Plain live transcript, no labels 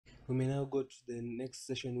we may now go to the next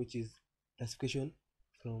session, which is classification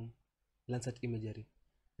from Landsat Imagery.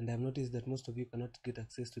 And I've noticed that most of you cannot get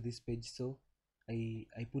access to this page, so I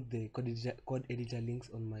put the code editor links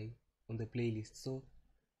on the playlist, so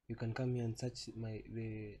you can come here and search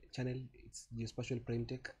the channel. It's Geospatial Prime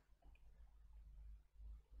Tech,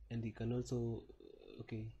 and you can also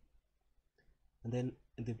and then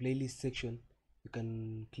in the playlist section you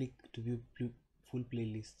can click to view full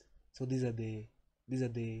playlist. So these are the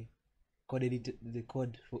code edit, the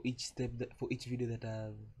code for each step, for each video that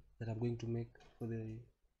I'm going to make, for the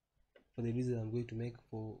videos I'm going to make,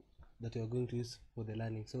 for that you are going to use for the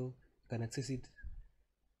learning. So you can access it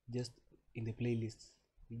just in the playlist.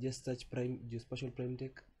 You just search Geospatial Prime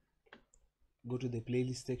Tech, go to the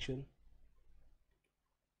playlist section,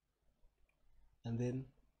 and then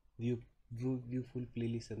view full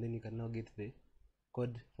playlist, and then you can now get the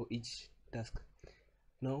code for each task.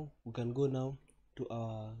 Now we can go now to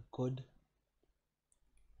our code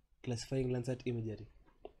classifying Landsat Imagery.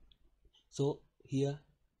 So here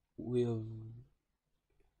we have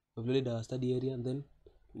loaded our study area, and then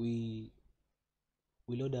we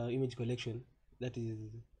load our image collection. That is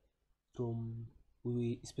from,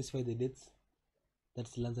 we specify the dates,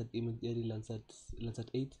 that's Landsat Imagery, Landsat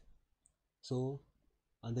 8. So,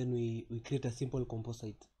 and then we create a simple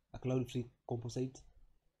composite, a cloud-free composite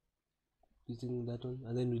using that one,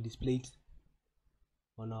 and then we display it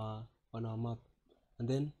on our map. And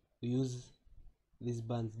then we use these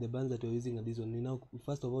bands, the bands that we're using are this one. Now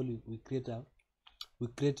first of all we create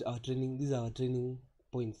our training. These are our training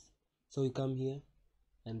points. So we come here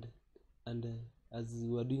and as we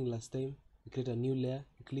were doing last time, we create a new layer,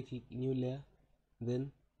 you click new layer,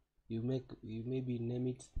 then you maybe name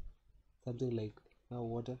it something like now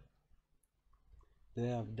water, the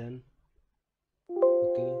way I've done.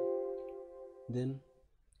 Okay, then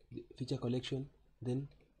the feature collection, then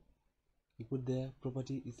you put there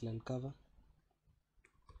property is land cover,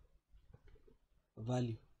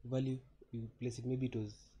 value you place it, maybe it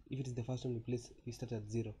was, if it is the first one you start at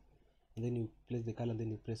 0, and then you place the color, then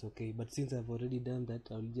you press OK. But since I've already done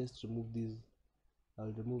that, I'll just remove these.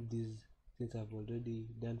 Since I've already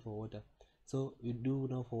done for water. So you do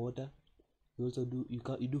now for water, you also do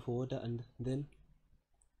you do for water, and then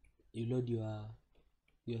you load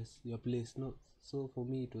your place. No, so for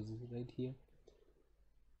me it was right here.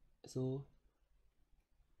 So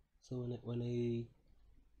when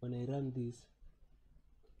I run this,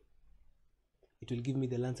 it will give me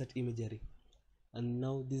the Landsat Imagery, and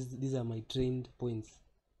now these are my trained points.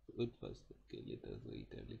 Wait first, okay, let us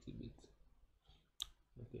wait a little bit.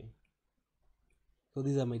 Okay, so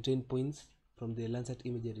these are my trained points from the Landsat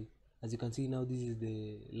Imagery. As you can see now, this is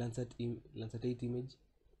the Landsat 8 image.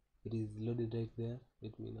 It is loaded right there.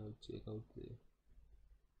 Let me now check out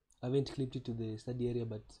I haven't clipped it to the study area,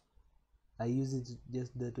 but I use it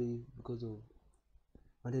just that way because of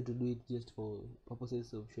I wanted to do it just for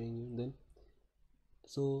purposes of showing you. Then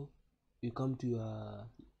so you come to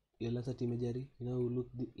your Landsat Imagery. You know, look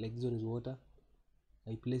like this one is water.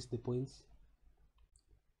 I place the points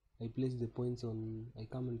on, I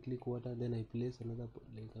come and click water, then I place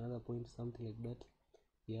another point, something like that.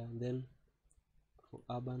 Yeah, and then for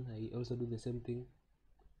urban I also do the same thing,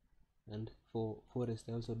 and for forest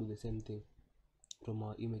I also do the same thing from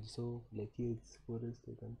our image. So like here it's forest,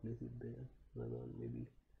 I can place it there. Another one maybe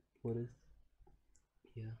forest.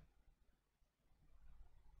 Yeah,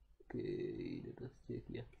 okay, let us check.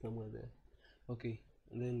 Yeah, somewhere there. Okay,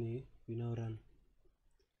 and then we now run.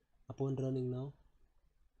 Upon running now,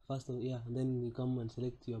 and then you come and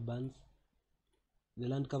select your bands. The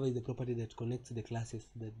land cover is the property that connects the classes,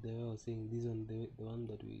 that the way I was saying, this one, the one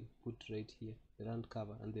that we put right here, the land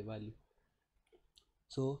cover and the value.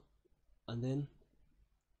 So, and then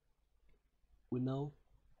we now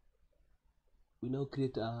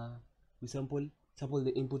create we sample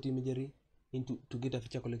the input imagery to get a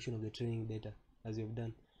feature collection of the training data, as we have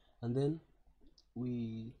done. And then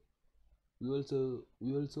we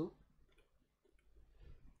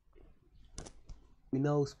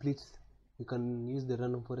now split. You can use the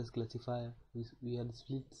random forest classifier. We had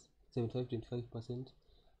split 75-25%,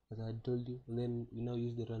 as I had told you, and then we now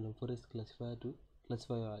use the random forest classifier to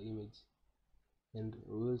classify our image, and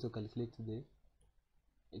we also calculate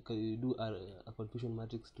do a confusion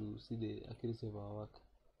matrix to see the accuracy of our work.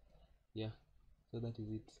 Yeah, so that is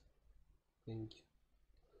it. Thank you.